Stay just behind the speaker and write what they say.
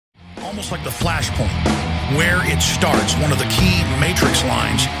almost like the Flashpoint, where it starts, one of the key matrix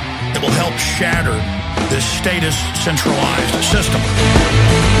lines that will help shatter this status centralized system.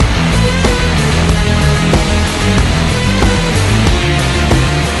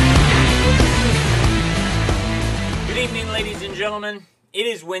 Good evening, ladies and gentlemen. It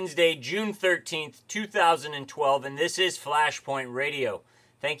is Wednesday, June 13th, 2012, and this is Flashpoint Radio.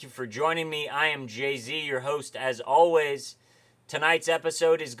 Thank you for joining me. I am Jay-Z, your host, as always. Tonight's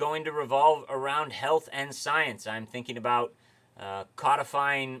episode is going to revolve around health and science. I'm thinking about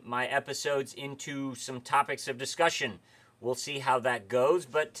codifying my episodes into some topics of discussion. We'll see how that goes,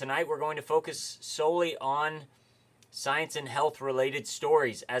 but tonight we're going to focus solely on science and health-related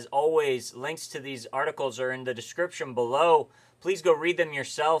stories. As always, links to these articles are in the description below. Please go read them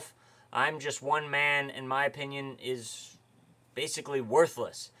yourself. I'm just one man, and my opinion is basically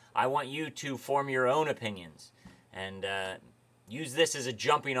worthless. I want you to form your own opinions and use this as a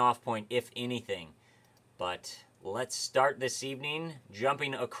jumping-off point, if anything. But let's start this evening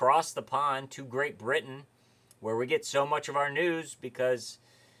jumping across the pond to Great Britain, where we get so much of our news because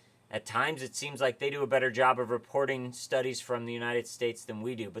at times it seems like they do a better job of reporting studies from the United States than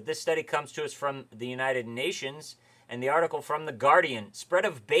we do. But this study comes to us from the United Nations, and the article from The Guardian, spread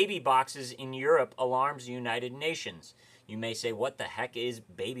of baby boxes in Europe alarms the United Nations. You may say, what the heck is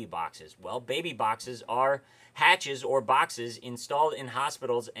baby boxes? Well, baby boxes are hatches or boxes installed in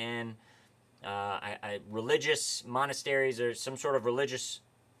hospitals and religious monasteries or some sort of religious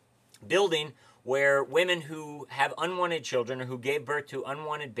building where women who have unwanted children or who gave birth to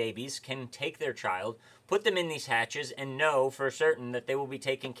unwanted babies can take their child, put them in these hatches, and know for certain that they will be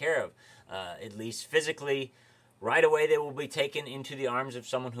taken care of. At least physically, right away they will be taken into the arms of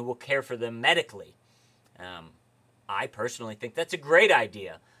someone who will care for them medically. I personally think that's a great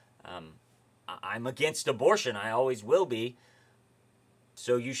idea. I'm against abortion. I always will be.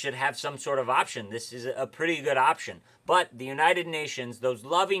 So you should have some sort of option. This is a pretty good option. But the United Nations, those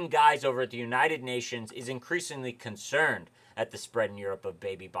loving guys over at the United Nations, is increasingly concerned at the spread in Europe of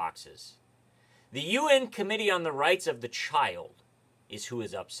baby boxes. The UN Committee on the Rights of the Child is who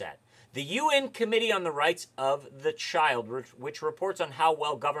is upset. The UN Committee on the Rights of the Child, which reports on how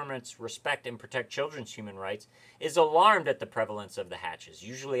well governments respect and protect children's human rights, is alarmed at the prevalence of the hatches,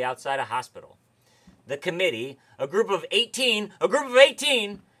 usually outside a hospital. The committee, a group of 18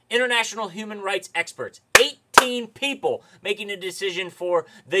 international human rights experts, 18 people making a decision for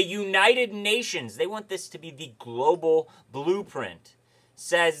the United Nations. They want this to be the global blueprint.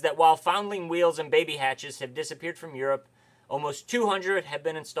 Says that while foundling wheels and baby hatches have disappeared from Europe, almost 200 have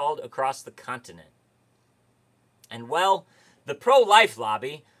been installed across the continent. And well, the pro-life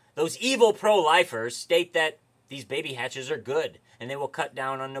lobby, those evil pro-lifers, state that these baby hatches are good and they will cut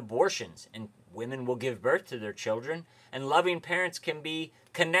down on abortions and women will give birth to their children and loving parents can be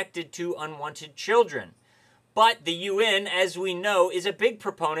connected to unwanted children. But the UN, as we know, is a big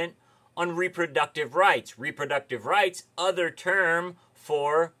proponent on reproductive rights. Reproductive rights, other term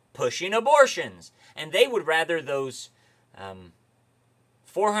for pushing abortions. And they would rather those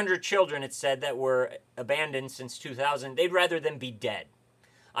 400 children, it said, that were abandoned since 2000, they'd rather them be dead.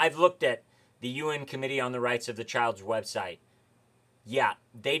 I've looked at the UN Committee on the Rights of the Child's website. Yeah,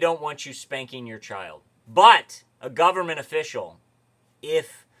 they don't want you spanking your child. But a government official,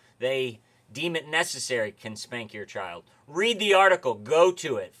 if they deem it necessary, can spank your child. Read the article. Go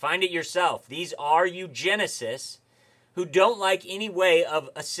to it. Find it yourself. These are eugenicists who don't like any way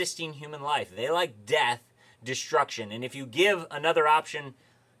of assisting human life. They like death, destruction. And if you give another option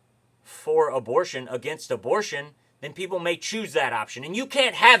for abortion against abortion, then people may choose that option. And you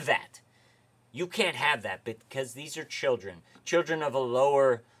can't have that. You can't have that because these are children. Children of a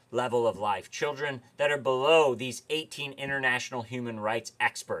lower level of life. Children that are below these 18 international human rights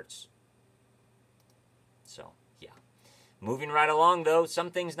experts. So, yeah. Moving right along, though, some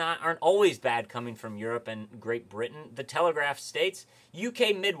things aren't always bad coming from Europe and Great Britain. The Telegraph states,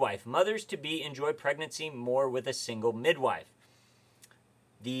 UK midwife, mothers-to-be enjoy pregnancy more with a single midwife.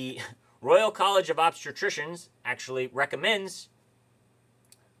 The Royal College of Obstetricians actually recommends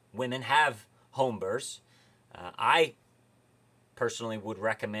women have home births. I personally would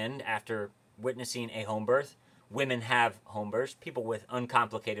recommend, after witnessing a home birth, women have home births, people with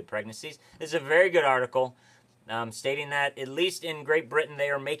uncomplicated pregnancies. This is a very good article stating that, at least in Great Britain, they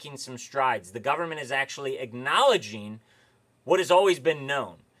are making some strides. The government is actually acknowledging what has always been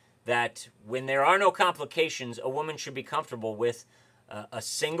known, that when there are no complications, a woman should be comfortable with a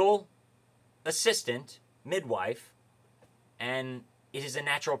single assistant, midwife, and it is a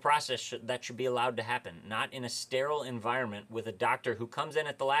natural process that should be allowed to happen, not in a sterile environment with a doctor who comes in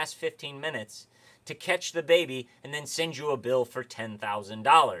at the last 15 minutes to catch the baby and then send you a bill for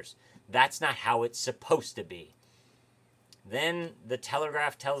 $10,000. That's not how it's supposed to be. Then the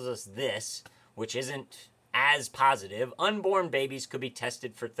Telegraph tells us this, which isn't as positive. Unborn babies could be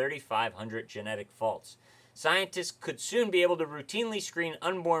tested for 3,500 genetic faults. Scientists could soon be able to routinely screen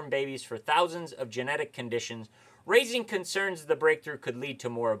unborn babies for thousands of genetic conditions, raising concerns the breakthrough could lead to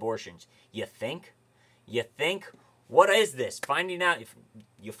more abortions. You think? You think? What is this? Finding out if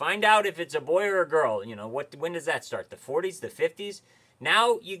you find out if it's a boy or a girl, you know, when does that start? The 40s, the 50s?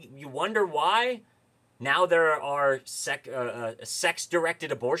 Now you wonder why? Now there are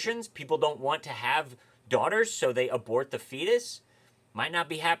sex-directed abortions. People don't want to have daughters, so they abort the fetus. Might not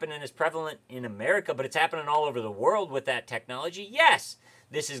be happening as prevalent in America, but it's happening all over the world with that technology. Yes,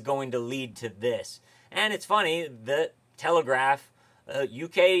 this is going to lead to this. And it's funny, the Telegraph, a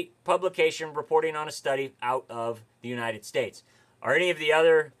UK publication reporting on a study out of the United States. Are any of the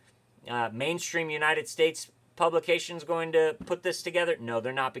other mainstream United States publications going to put this together? No,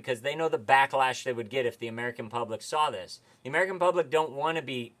 they're not, because they know the backlash they would get if the American public saw this. The American public don't want to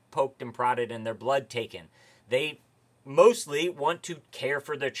be poked and prodded and their blood taken. They mostly want to care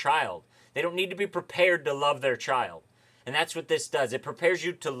for their child. They don't need to be prepared to love their child. And that's what this does. It prepares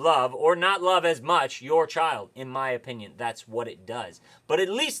you to love, or not love as much, your child. In my opinion, that's what it does. But at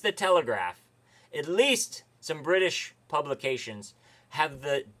least the Telegraph, at least some British publications, have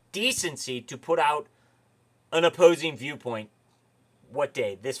the decency to put out an opposing viewpoint. What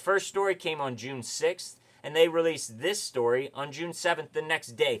day? This first story came on June 6th, and they released this story on June 7th the next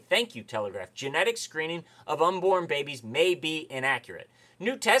day. Thank you, Telegraph. Genetic screening of unborn babies may be inaccurate.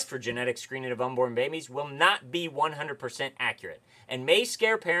 New tests for genetic screening of unborn babies will not be 100% accurate and may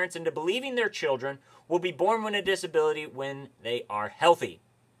scare parents into believing their children will be born with a disability when they are healthy.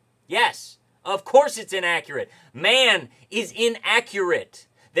 Yes, of course it's inaccurate. Man is inaccurate.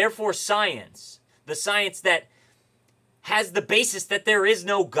 Therefore, science, the science that has the basis that there is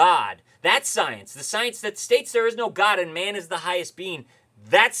no God, that science, the science that states there is no God and man is the highest being,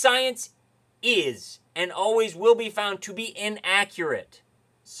 that science is and always will be found to be inaccurate.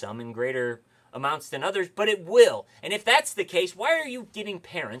 Some in greater amounts than others, but it will. And if that's the case, why are you getting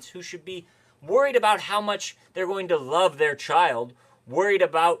parents who should be worried about how much they're going to love their child, worried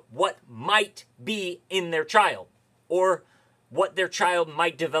about what might be in their child or what their child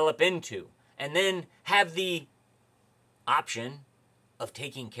might develop into, and then have the option of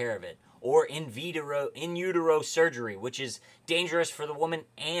taking care of it, or in utero surgery, which is dangerous for the woman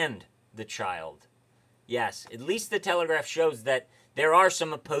and the child? Yes, at least the Telegraph shows that there are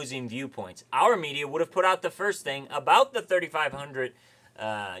some opposing viewpoints. Our media would have put out the first thing about the 3,500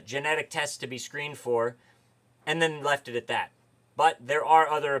 genetic tests to be screened for, and then left it at that. But there are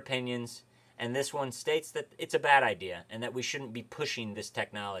other opinions, and this one states that it's a bad idea and that we shouldn't be pushing this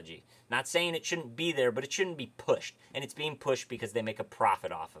technology. Not saying it shouldn't be there, but it shouldn't be pushed. And it's being pushed because they make a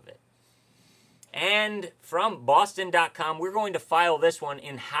profit off of it. And from Boston.com, we're going to file this one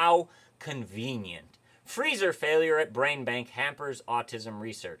in How Convenient. Freezer failure at brain bank hampers autism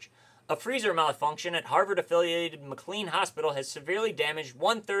research. A freezer malfunction at Harvard-affiliated McLean Hospital has severely damaged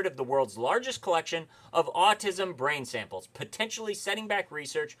 1/3 of the world's largest collection of autism brain samples, potentially setting back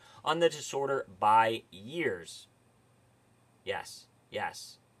research on the disorder by years. Yes,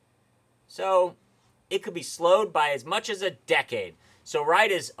 yes. So, it could be slowed by as much as a decade. So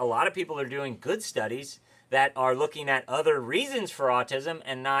right as a lot of people are doing good studies that are looking at other reasons for autism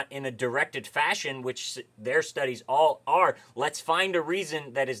and not in a directed fashion, which their studies all are, let's find a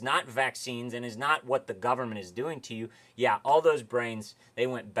reason that is not vaccines and is not what the government is doing to you. Yeah, all those brains, they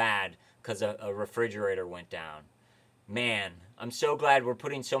went bad because a refrigerator went down. Man, I'm so glad we're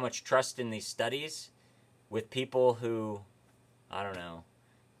putting so much trust in these studies with people who, I don't know,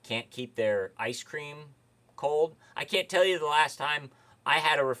 can't keep their ice cream cold. I can't tell you the last time I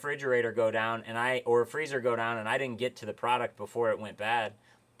had a refrigerator go down or a freezer go down and I didn't get to the product before it went bad.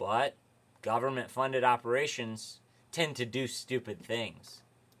 But government-funded operations tend to do stupid things.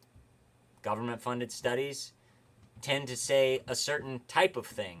 Government-funded studies tend to say a certain type of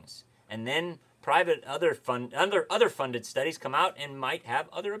things. And then private other funded studies come out and might have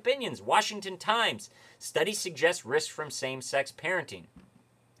other opinions. Washington Times. Study suggests risk from same-sex parenting.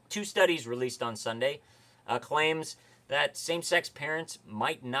 2 studies released on Sunday claims that same-sex parents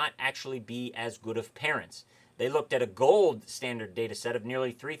might not actually be as good of parents. They looked at a gold standard data set of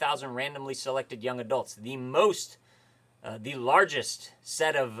nearly 3,000 randomly selected young adults, the largest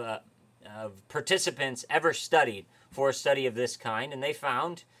set of participants ever studied for a study of this kind, and they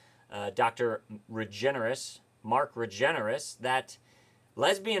found, Dr. Mark Regeneris, that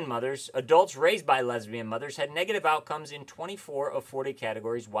lesbian mothers, adults raised by lesbian mothers, had negative outcomes in 24 of 40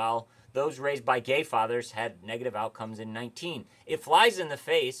 categories, while those raised by gay fathers had negative outcomes in 19. It flies in the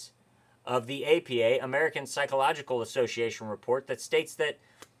face of the APA, American Psychological Association report that states that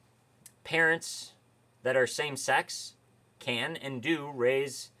parents that are same-sex can and do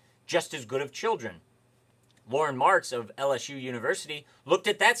raise just as good of children. Lauren Marks of LSU University looked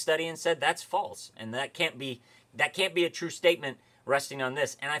at that study and said that's false, and that can't be a true statement resting on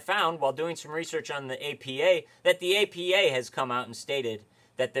this. And I found, while doing some research on the APA, that the APA has come out and stated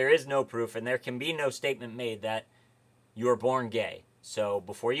that there is no proof and there can be no statement made that you're born gay. So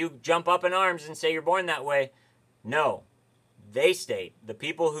before you jump up in arms and say you're born that way, no. They state, the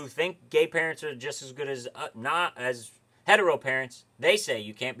people who think gay parents are just as good as not as hetero parents, they say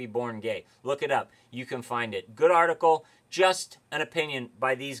you can't be born gay. Look it up. You can find it. Good article, just an opinion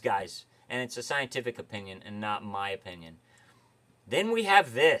by these guys. And it's a scientific opinion and not my opinion. Then we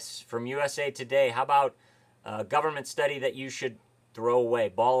have this from USA Today. How about a government study that you should throw away,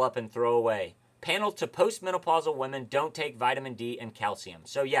 ball up and throw away? Panel to postmenopausal women don't take vitamin D and calcium.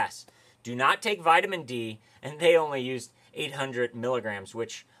 So yes, do not take vitamin D, and they only used 800 milligrams,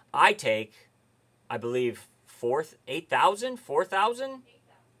 which I take, I believe, 8,000,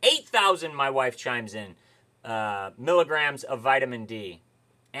 my wife chimes in, milligrams of vitamin D.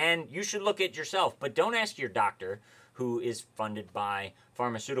 And you should look at yourself, but don't ask your doctor, who is funded by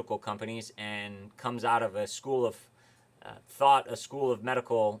pharmaceutical companies and comes out of a school of thought, a school of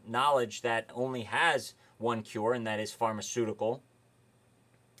medical knowledge that only has one cure, and that is pharmaceutical.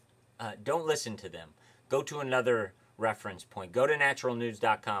 Don't listen to them. Go to another reference point. Go to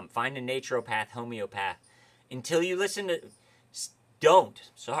naturalnews.com. Find a naturopath, homeopath. Until you listen to... Don't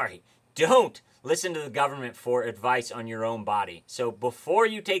listen to the government for advice on your own body. So before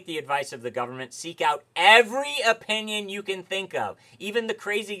you take the advice of the government, seek out every opinion you can think of. Even the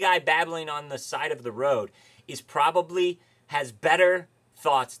crazy guy babbling on the side of the road has better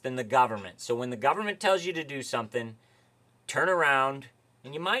thoughts than the government. So when the government tells you to do something, turn around,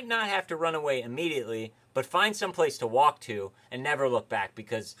 and you might not have to run away immediately, but find some place to walk to and never look back,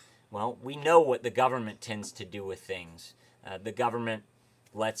 because, well, we know what the government tends to do with things. The government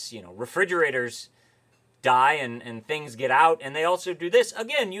lets, refrigerators die and things get out, and they also do this.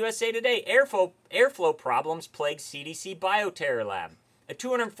 Again, USA Today, airflow problems plague CDC bioterror lab. A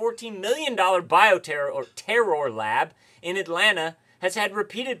 $214 million terror lab in Atlanta has had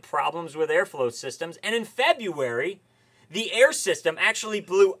repeated problems with airflow systems, and in February, the air system actually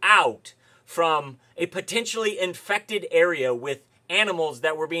blew out from a potentially infected area with animals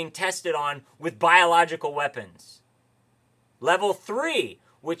that were being tested on with biological weapons. Level 3,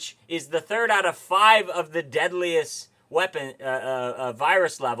 which is the third out of 5 of the deadliest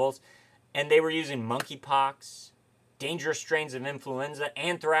virus levels, and they were using monkeypox, dangerous strains of influenza,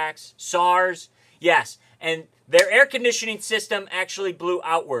 anthrax, SARS. Yes, and their air conditioning system actually blew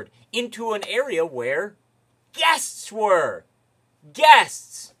outward into an area where guests were.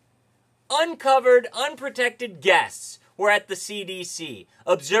 Guests. Uncovered, unprotected guests were at the CDC.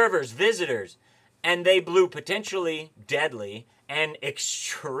 Observers, visitors. And they blew potentially deadly and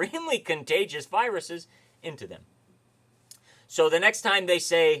extremely contagious viruses into them. So the next time they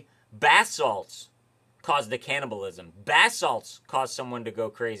say bath salts cause the cannibalism, bath salts cause someone to go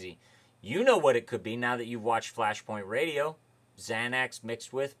crazy, you know what it could be now that you've watched Flashpoint Radio. Xanax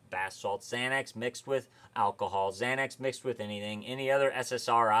mixed with bath salts, Xanax mixed with alcohol, Xanax mixed with anything, any other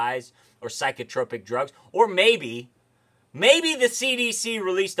SSRIs or psychotropic drugs. Or maybe the CDC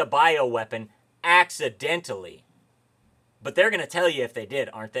released a bioweapon accidentally. But they're going to tell you if they did,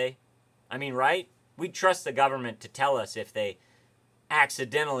 aren't they? I mean, right? We'd trust the government to tell us if they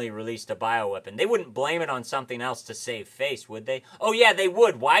accidentally released a bioweapon. They wouldn't blame it on something else to save face, would they? Oh yeah, they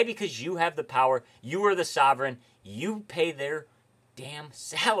would. Why? Because you have the power. You are the sovereign. You pay their damn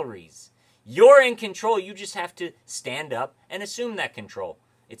salaries. You're in control. You just have to stand up and assume that control.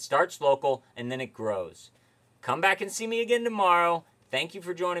 It starts local and then it grows. Come back and see me again tomorrow. Thank you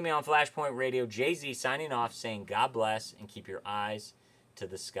for joining me on Flashpoint Radio. Jay-Z signing off, saying God bless and keep your eyes to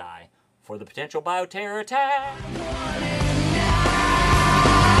the sky for the potential bioterror attack.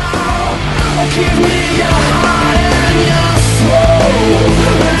 Give me your